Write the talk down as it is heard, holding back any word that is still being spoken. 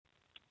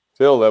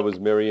Phil, that was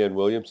Marianne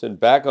Williamson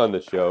back on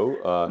the show.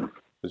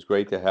 It was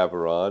great to have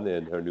her on,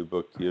 and her new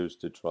book, Tears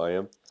to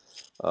Triumph.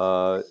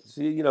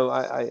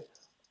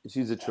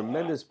 She's a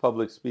tremendous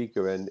public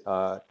speaker, and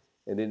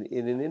in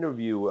an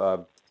interview,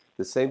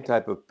 the same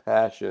type of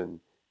passion,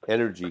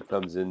 energy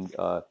comes in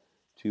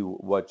to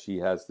what she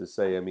has to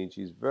say. I mean,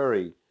 she's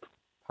very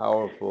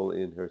powerful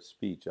in her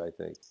speech, I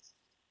think.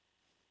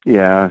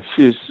 Yeah,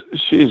 she's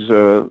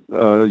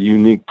a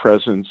unique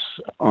presence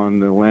on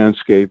the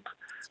landscape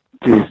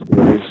these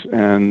days,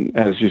 and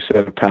as you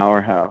said, a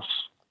powerhouse.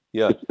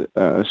 Yeah,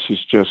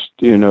 She's just,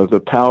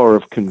 the power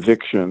of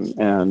conviction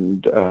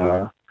and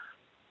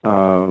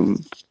um,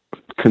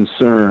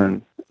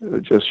 concern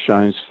just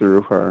shines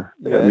through her.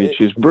 I yeah, mean,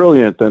 she's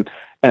brilliant,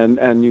 and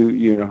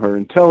her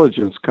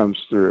intelligence comes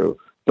through,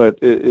 but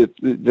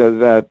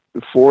that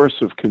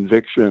force of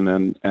conviction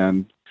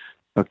and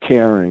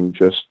caring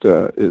just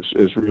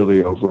is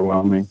really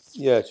overwhelming.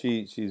 yeah.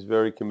 She's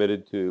very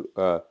committed to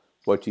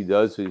what she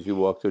does as you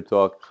walk her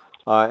talk,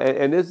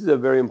 and this is a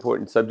very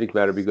important subject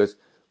matter because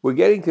we're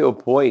getting to a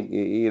point,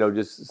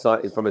 just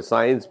from a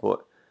science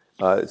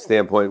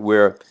standpoint,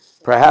 where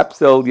perhaps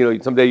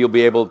someday you'll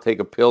be able to take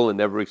a pill and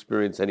never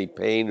experience any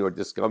pain or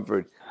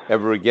discomfort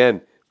ever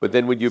again. But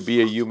then, would you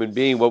be a human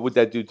being? What would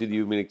that do to the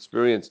human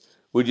experience?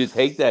 Would you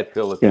take that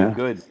pill if you Yeah,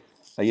 could?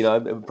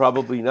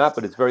 Probably not.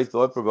 But it's very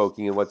thought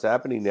provoking. And what's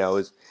happening now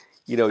is,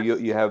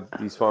 you have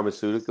these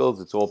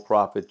pharmaceuticals. It's all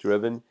profit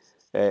driven.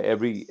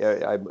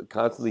 I'm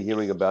constantly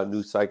hearing about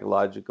new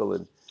psychological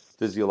and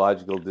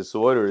physiological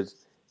disorders,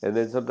 and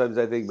then sometimes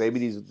I think maybe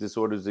these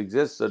disorders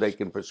exist so they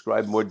can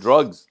prescribe more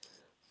drugs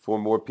for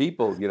more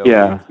people.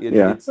 yeah,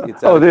 yeah. It's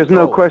out Oh, of there's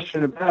no control.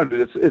 question about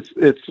it.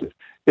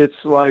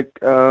 It's like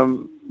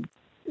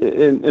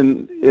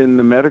in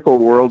the medical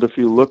world. If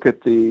you look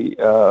at the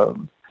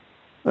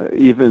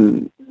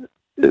even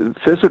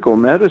physical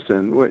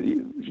medicine,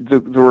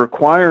 the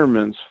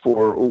requirements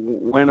for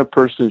when a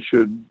person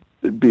should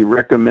be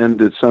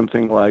recommended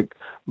something like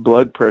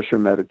blood pressure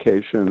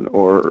medication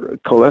or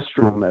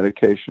cholesterol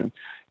medication,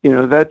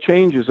 that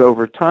changes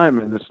over time,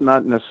 and it's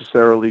not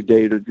necessarily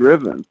data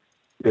driven.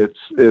 It's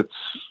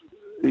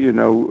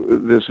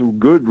there's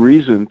good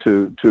reason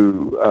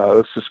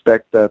to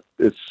suspect that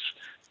it's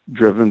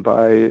driven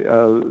by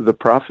the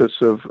profits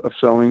of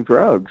selling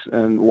drugs.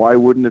 And why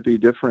wouldn't it be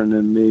different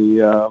in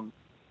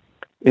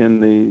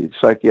the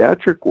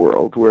psychiatric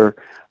world? Where,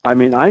 I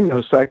mean, I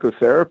know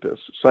psychotherapists,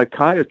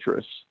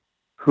 psychiatrists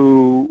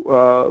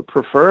who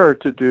prefer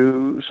to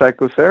do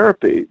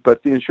psychotherapy,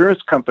 but the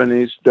insurance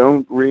companies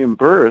don't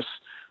reimburse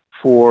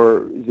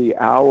for the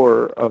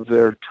hour of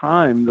their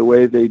time the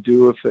way they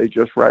do if they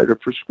just write a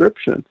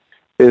prescription.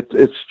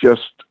 It's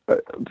just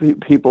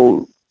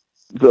people,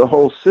 the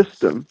whole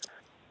system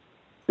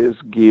is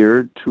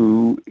geared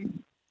to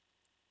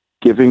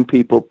giving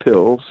people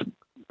pills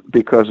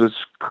because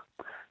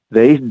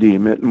they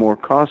deem it more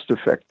cost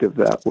effective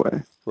that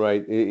way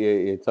Right?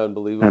 It's and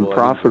unbelievable. I mean,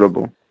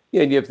 profitable.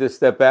 yeah, and you have to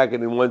step back,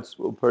 and then once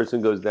a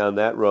person goes down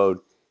that road,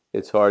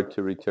 it's hard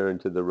to return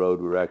to the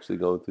road we're actually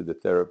going through the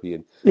therapy.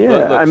 And look, Yeah,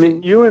 look, I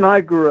mean, you and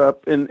I grew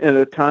up in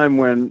a time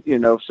when,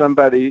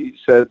 somebody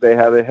said they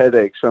had a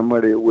headache,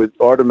 somebody would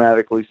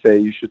automatically say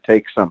you should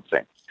take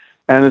something.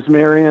 And as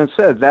Marianne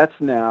said, that's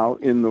now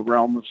in the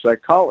realm of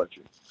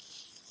psychology.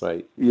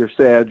 right, You're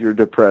sad, you're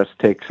depressed,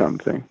 take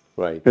something.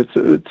 right. It's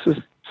a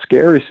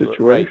scary Right,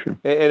 situation.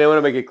 and I want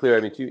to make it clear.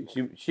 I mean,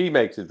 she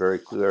makes it very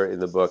clear in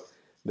the book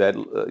that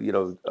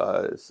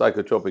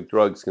psychotropic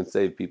drugs can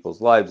save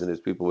people's lives, and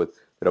there's people that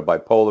are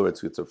bipolar and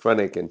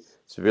schizophrenic and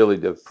severely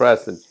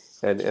depressed,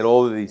 and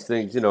all of these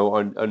things, are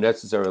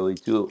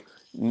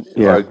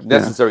Yeah, yeah.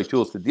 necessary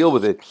tools to deal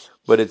with it,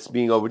 but it's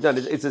being overdone.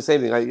 It's the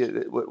same thing.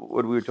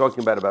 What we were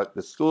talking about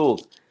the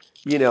schools,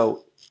 you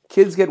know,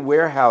 kids get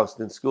warehoused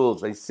in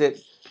schools. They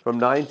sit from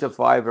 9 to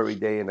 5 every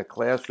day in a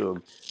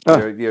classroom. Uh,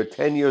 They're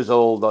 10 years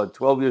old,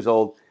 12 years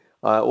old.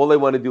 All they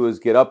want to do is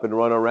get up and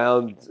run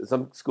around.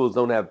 Some schools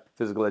don't have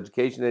physical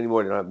education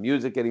anymore. They don't have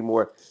music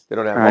anymore. They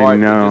don't have I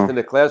art. They're just know. in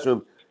the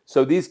classroom.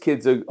 So these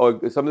kids are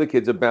some of the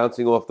kids are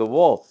bouncing off the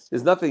wall.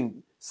 There's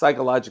nothing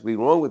psychologically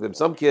wrong with them.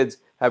 Some kids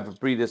have a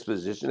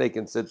predisposition. They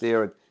can sit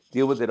there and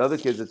deal with it. Other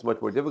kids, it's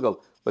much more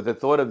difficult. But the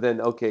thought of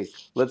then, okay,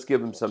 let's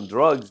give them some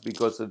drugs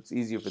because it's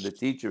easier for the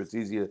teacher, it's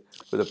easier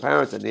for the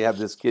parents, and they have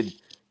this kid,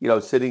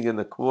 sitting in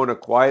the corner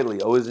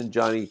quietly. Oh, isn't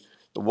Johnny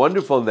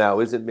wonderful now?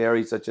 Isn't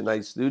Mary such a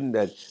nice student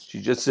that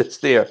she just sits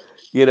there,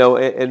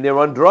 and they're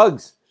on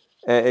drugs?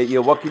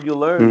 What can you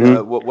learn?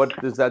 Hmm.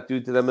 What does that do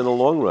to them in the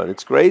long run?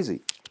 It's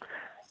crazy.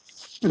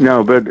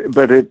 No, but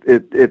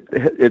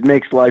it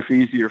makes life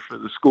easier for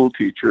the school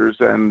teachers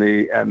and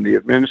the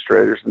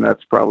administrators, and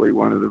that's probably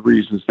one of the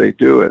reasons they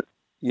do it.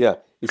 Yeah.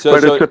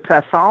 But it's a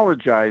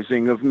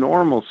pathologizing of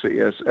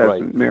normalcy, as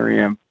Right,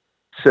 Miriam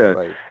said,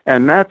 right.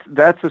 and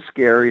that's a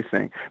scary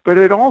thing. But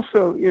it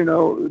also,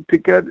 to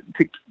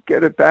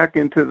get it back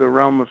into the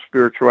realm of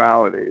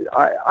spirituality.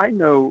 I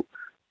know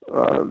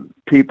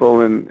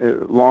people in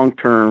long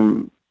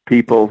term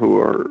people who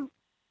are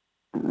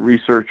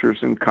researchers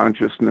in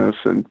consciousness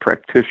and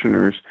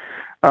practitioners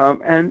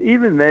And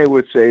even they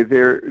would say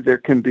there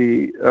can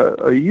be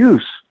a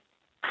use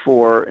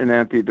for an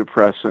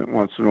antidepressant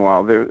once in a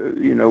while.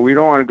 We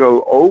don't want to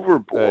go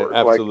overboard.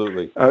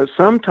 Absolutely.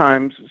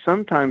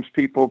 Sometimes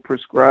people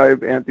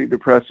prescribe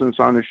antidepressants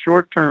on a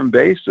short-term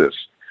basis,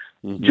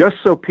 just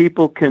so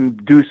people can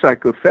do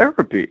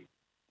psychotherapy.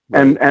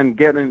 Right. And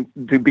get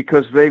into,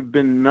 because they've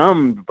been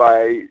numbed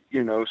by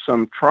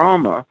some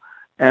trauma,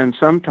 and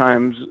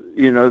sometimes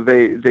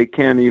they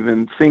can't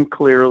even think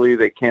clearly,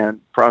 they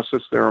can't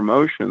process their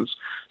emotions.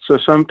 So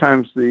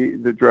sometimes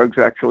the drugs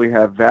actually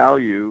have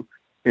value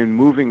in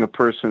moving a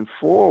person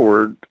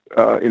forward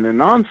in a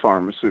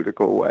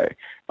non-pharmaceutical way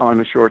on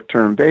a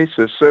short-term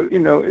basis. So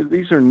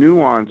these are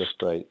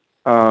nuanced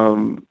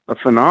a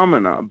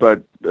phenomena,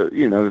 but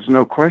there's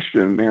no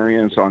question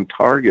Marianne's on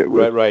target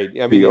with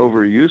the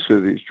overuse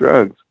of these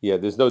drugs. Yeah,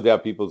 there's no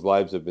doubt people's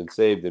lives have been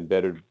saved and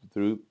bettered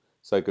through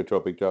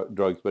psychotropic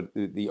drugs, but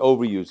the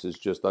overuse is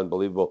just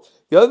unbelievable.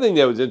 The other thing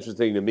that was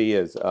interesting to me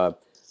is, heard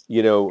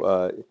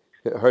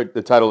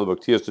the title of the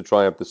book, Tears to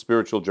Triumph: The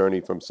Spiritual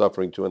Journey from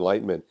Suffering to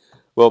Enlightenment.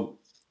 Well,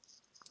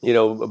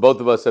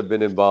 both of us have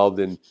been involved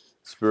in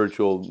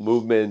spiritual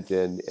movement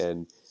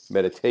and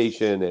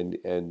meditation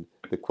and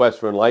the quest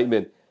for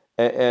enlightenment.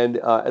 And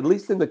at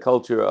least in the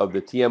culture of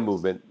the TM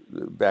movement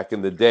back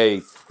in the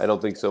day, I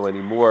don't think so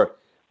anymore.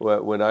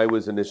 When I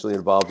was initially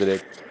involved in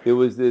it, there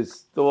was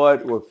this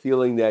thought or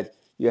feeling that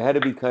you had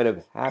to be kind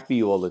of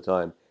happy all the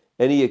time.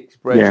 Any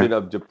expression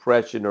of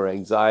depression or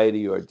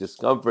anxiety or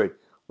discomfort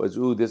was,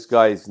 ooh, this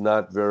guy is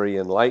not very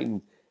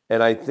enlightened.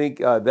 And I think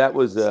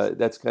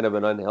that's kind of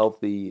an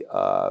unhealthy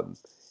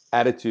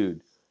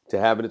attitude to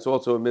have, and it's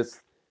also a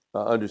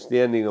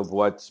misunderstanding of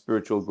what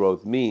spiritual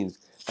growth means.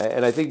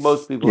 And I think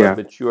most people have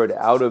matured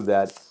out of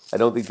that. I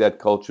don't think that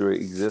culture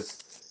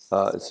exists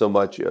so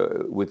much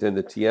within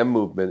the TM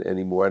movement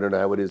anymore. I don't know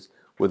how it is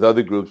with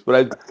other groups,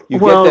 but you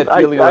get that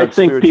feeling. I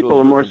think people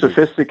are more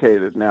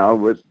sophisticated now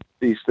with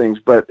these things,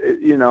 but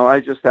I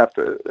just have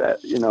to,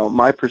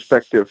 my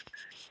perspective.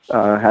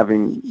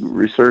 Having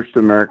researched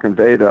American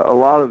Veda, a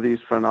lot of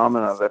these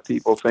phenomena that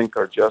people think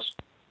are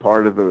just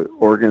part of the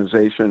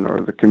organization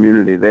or the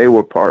community they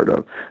were part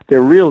of,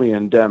 they're really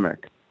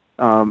endemic.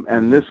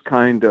 And this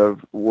kind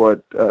of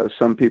what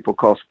some people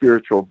call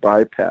spiritual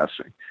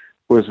bypassing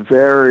was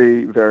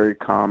very, very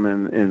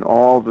common in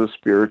all the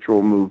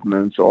spiritual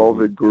movements, all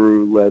the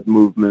guru-led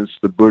movements,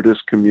 the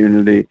Buddhist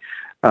community.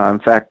 In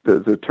fact,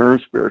 the term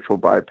spiritual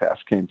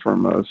bypass came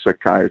from a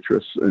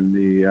psychiatrist in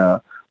the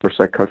or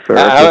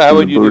psychotherapist how in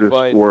would the you Buddhist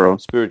define world.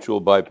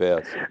 Spiritual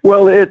bypass?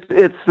 Well, it's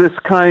this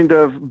kind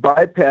of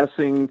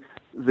bypassing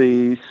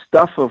the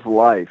stuff of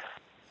life,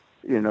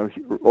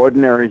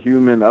 ordinary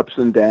human ups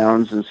and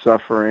downs and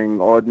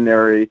suffering,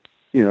 ordinary,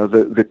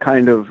 the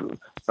kind of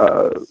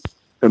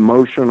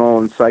emotional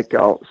and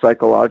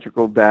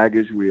psychological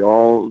baggage we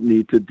all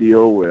need to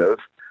deal with,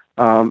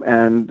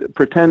 and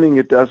pretending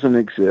it doesn't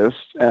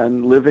exist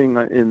and living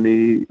in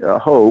the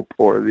hope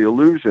or the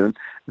illusion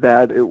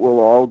that it will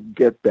all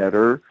get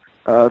better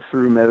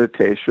through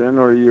meditation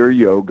or your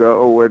yoga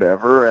or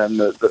whatever, and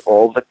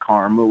all the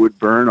karma would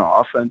burn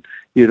off, and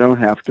you don't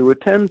have to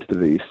attend to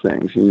these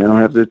things. You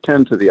don't have to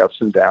attend to the ups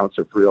and downs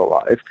of real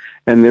life.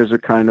 And there's a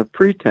kind of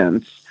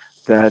pretense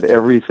that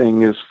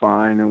everything is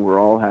fine and we're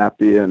all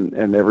happy and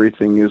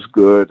everything is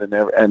good and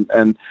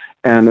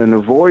an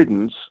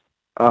avoidance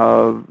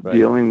of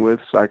dealing with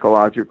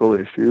psychological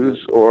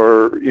issues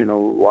or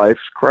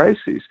life's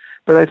crises.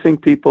 But I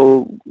think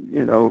people,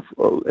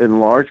 in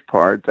large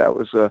part, that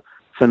was a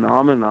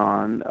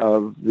phenomenon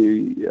of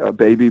the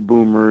baby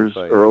boomers'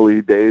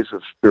 early days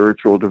of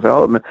spiritual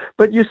development.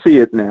 But you see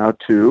it now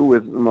too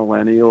with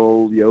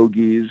millennial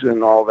yogis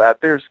and all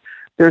that. There's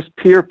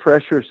peer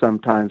pressure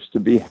sometimes to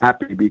be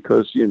happy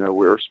because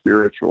we're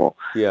spiritual.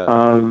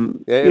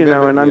 And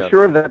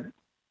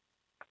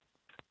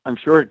I'm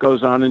sure it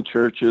goes on in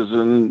churches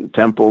and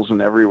temples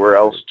and everywhere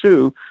else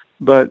too.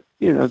 But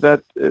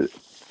that.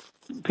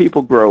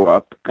 People grow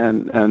up,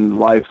 and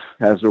life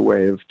has a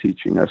way of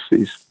teaching us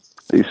these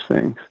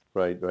things.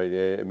 Right.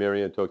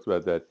 Marianne talks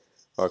about that.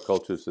 Our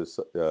culture's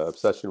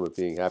obsession with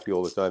being happy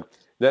all the time.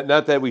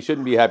 Not that we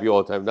shouldn't be happy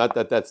all the time. Not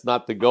that that's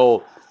not the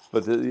goal,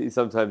 but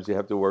sometimes you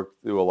have to work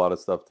through a lot of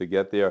stuff to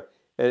get there.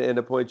 And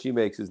the point she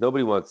makes is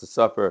nobody wants to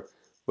suffer,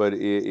 but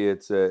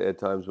it's at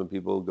times when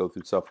people go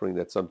through suffering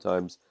that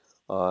sometimes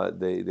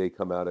they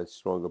come out a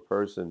stronger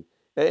person.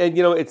 And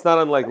it's not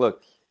unlike,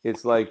 look,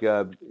 it's like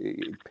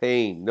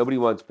pain. Nobody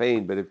wants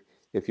pain, but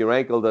if your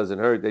ankle doesn't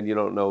hurt, then you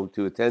don't know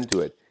to attend to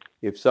it.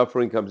 If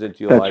suffering comes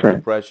into your life,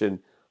 depression,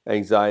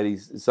 anxiety,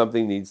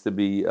 something needs to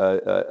be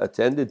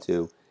attended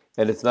to.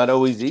 And it's not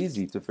always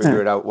easy to figure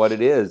it out what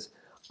it is.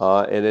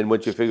 And then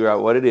once you figure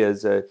out what it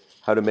is,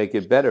 how to make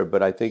it better.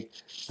 But I think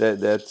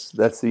that's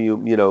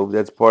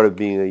that's part of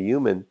being a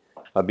human,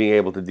 being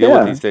able to deal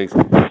with these things.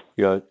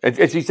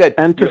 And she said,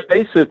 and to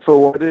face it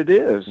for what it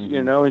is,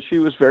 and she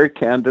was very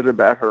candid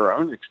about her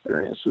own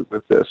experiences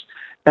with this.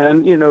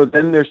 And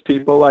then there's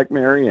people like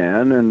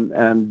Marianne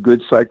and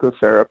good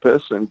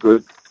psychotherapists and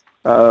good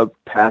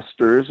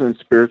pastors and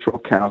spiritual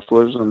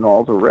counselors and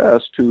all the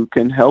rest who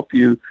can help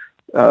you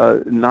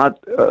not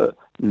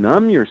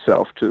numb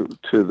yourself to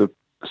the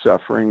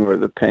suffering or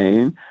the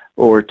pain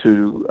or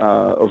to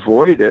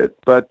avoid it,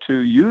 but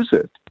to use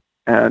it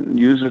and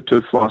use it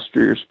to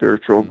foster your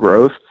spiritual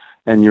growth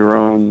and your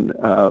own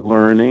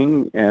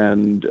learning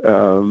and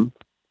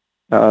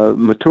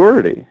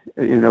maturity.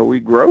 We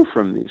grow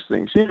from these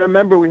things.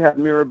 Remember we had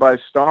Mirabai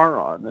Starr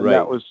on, and Right.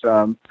 that was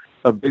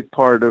a big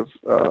part of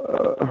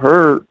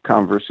her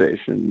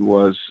conversation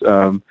was,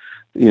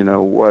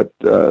 what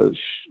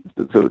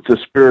the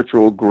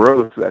spiritual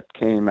growth that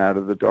came out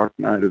of the dark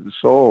night of the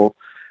soul,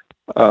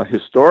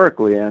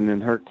 historically, and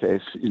in her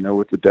case,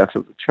 with the death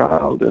of a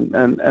child,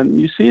 and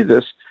you see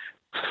this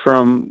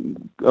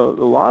from a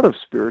lot of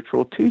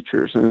spiritual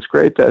teachers, and it's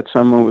great that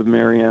someone with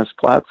Marianne's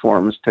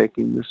platform is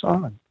taking this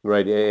on.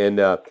 Right, and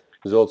it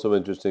was also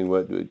interesting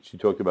what she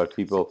talked about,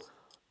 people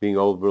being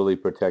overly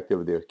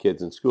protective of their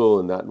kids in school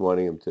and not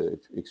wanting them to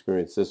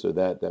experience this or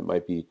that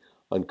might be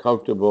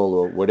uncomfortable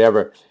or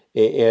whatever.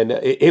 And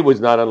it was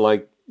not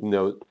unlike,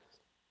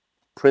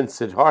 Prince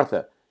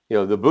Siddhartha,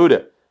 the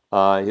Buddha,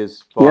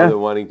 his father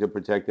wanting to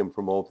protect him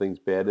from all things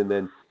bad, and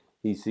then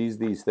he sees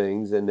these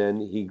things, and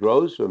then he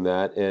grows from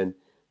that, and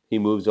he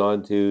moves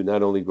on to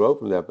not only grow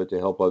from that, but to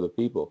help other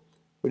people.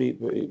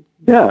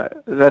 Yeah,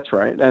 that's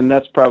right, and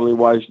that's probably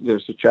why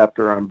there's a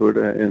chapter on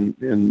Buddha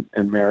in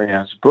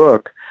Marianne's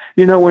book.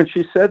 When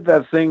she said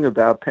that thing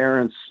about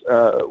parents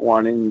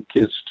wanting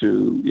kids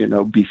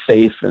to, be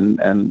safe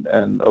and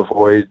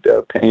avoid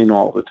pain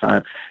all the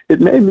time, it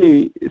made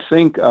me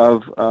think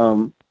of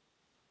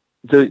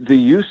the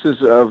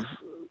uses of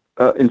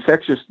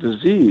infectious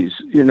disease.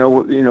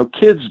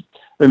 Kids'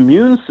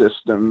 immune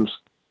systems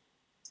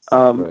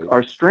Right.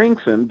 are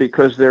strengthened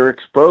because they're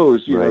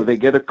exposed. Right. They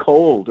get a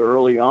cold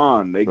early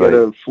on. They get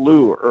a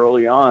flu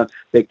early on.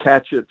 They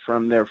catch it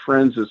from their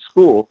friends at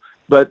school.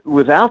 But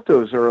without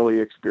those early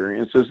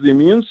experiences, the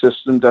immune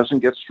system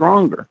doesn't get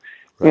stronger.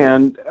 Right.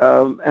 And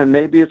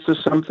maybe it's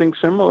something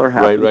similar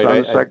happens on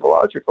a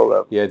psychological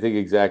level. Yeah, I think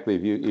exactly.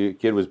 If your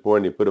kid was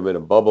born, you put them in a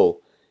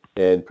bubble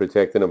and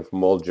protecting them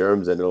from all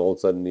germs, and then all of a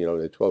sudden,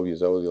 they're 12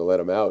 years old, you let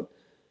them out,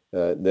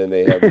 then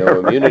they have no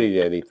immunity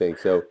to anything.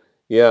 So,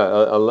 yeah,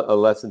 a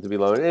lesson to be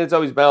learned, and it's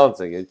always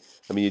balancing.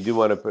 You do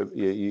want to,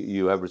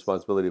 you have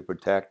responsibility to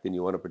protect, and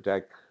you want to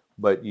protect,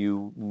 but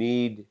you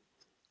need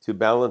to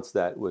balance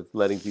that with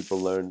letting people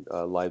learn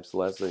life's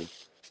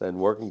lessons and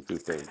working through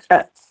things.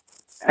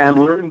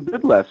 And learn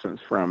good lessons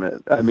from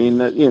it. So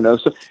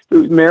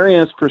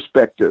Marianne's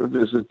perspective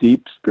is a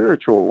deep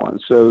spiritual one.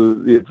 So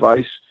the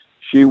advice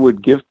she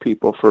would give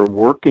people for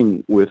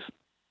working with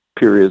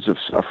periods of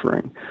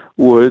suffering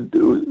would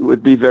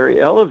be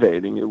very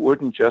elevating. It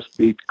wouldn't just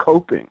be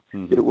coping.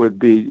 Mm-hmm. It would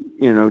be,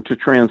 to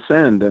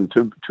transcend and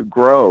to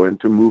grow and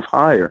to move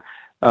higher.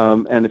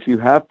 And if you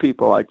have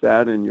people like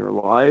that in your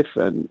life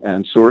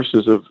and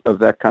sources of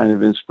that kind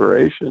of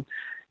inspiration,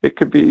 it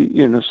could be,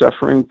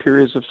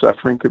 periods of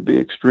suffering could be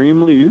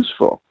extremely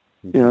useful.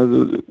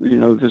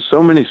 There's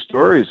so many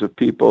stories of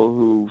people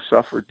who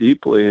suffer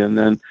deeply and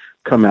then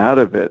come out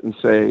of it and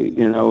say,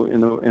 in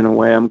a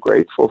way, I'm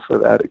grateful for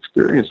that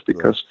experience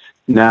because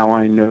now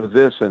I know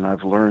this and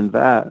I've learned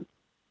that.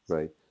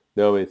 Right.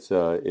 No, it's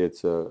I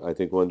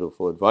think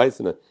wonderful advice,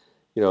 and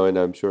and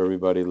I'm sure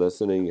everybody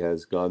listening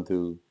has gone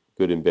through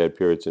good and bad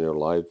periods in their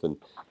life and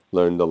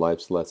learned the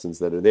life's lessons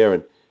that are there,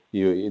 and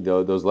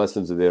those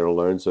lessons are there to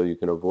learn so you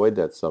can avoid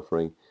that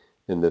suffering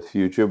in the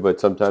future. But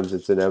sometimes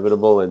it's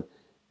inevitable,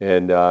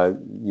 and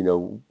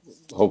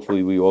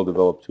hopefully we all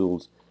develop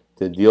tools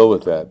to deal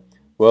with that.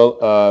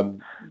 Well,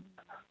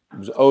 it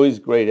was always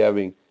great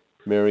having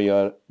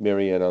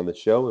Marianne on the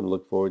show, and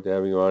look forward to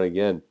having her on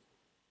again.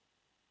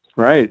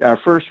 Right, our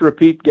first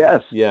repeat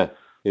guest. Yeah.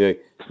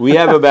 We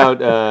have about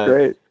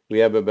great. We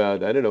have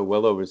about, I don't know,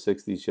 well over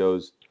 60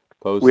 shows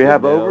posted. We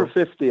have now. over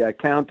 50. I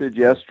counted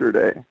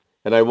yesterday.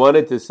 And I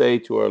wanted to say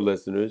to our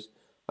listeners,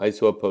 I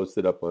saw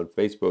posted up on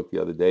Facebook the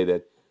other day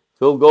that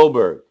Phil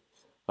Goldberg,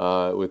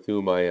 with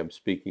whom I am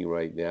speaking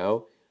right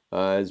now,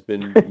 has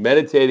been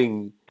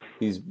meditating.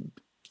 He's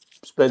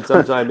spent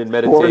some time in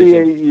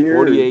meditation,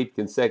 48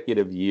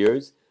 consecutive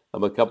years.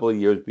 I'm a couple of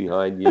years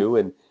behind you,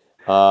 and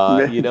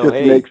just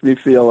makes me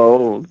feel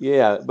old.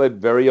 Yeah, but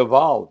very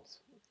evolved,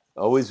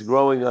 always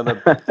growing on the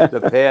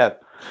path.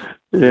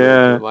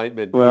 Yeah.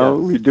 Enlightenment. Well,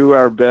 we do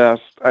our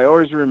best. I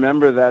always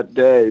remember that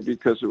day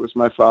because it was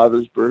my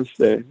father's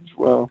birthday as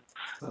well.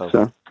 Oh.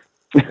 So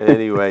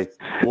anyway,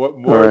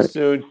 more right.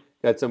 Soon.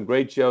 Got some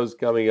great shows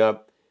coming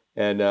up,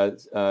 and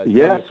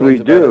yes, we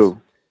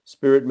do.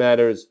 Spirit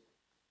Matters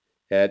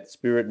at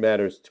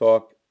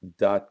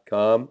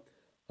spiritmatterstalk.com.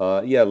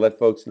 Let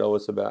folks know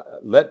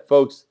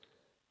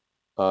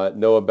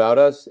know about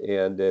us,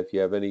 and if you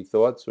have any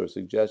thoughts or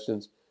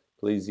suggestions,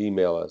 please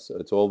email us.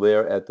 It's all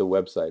there at the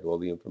website, all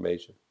the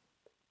information.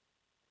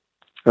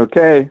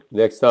 Okay.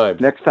 Next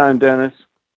time, Dennis.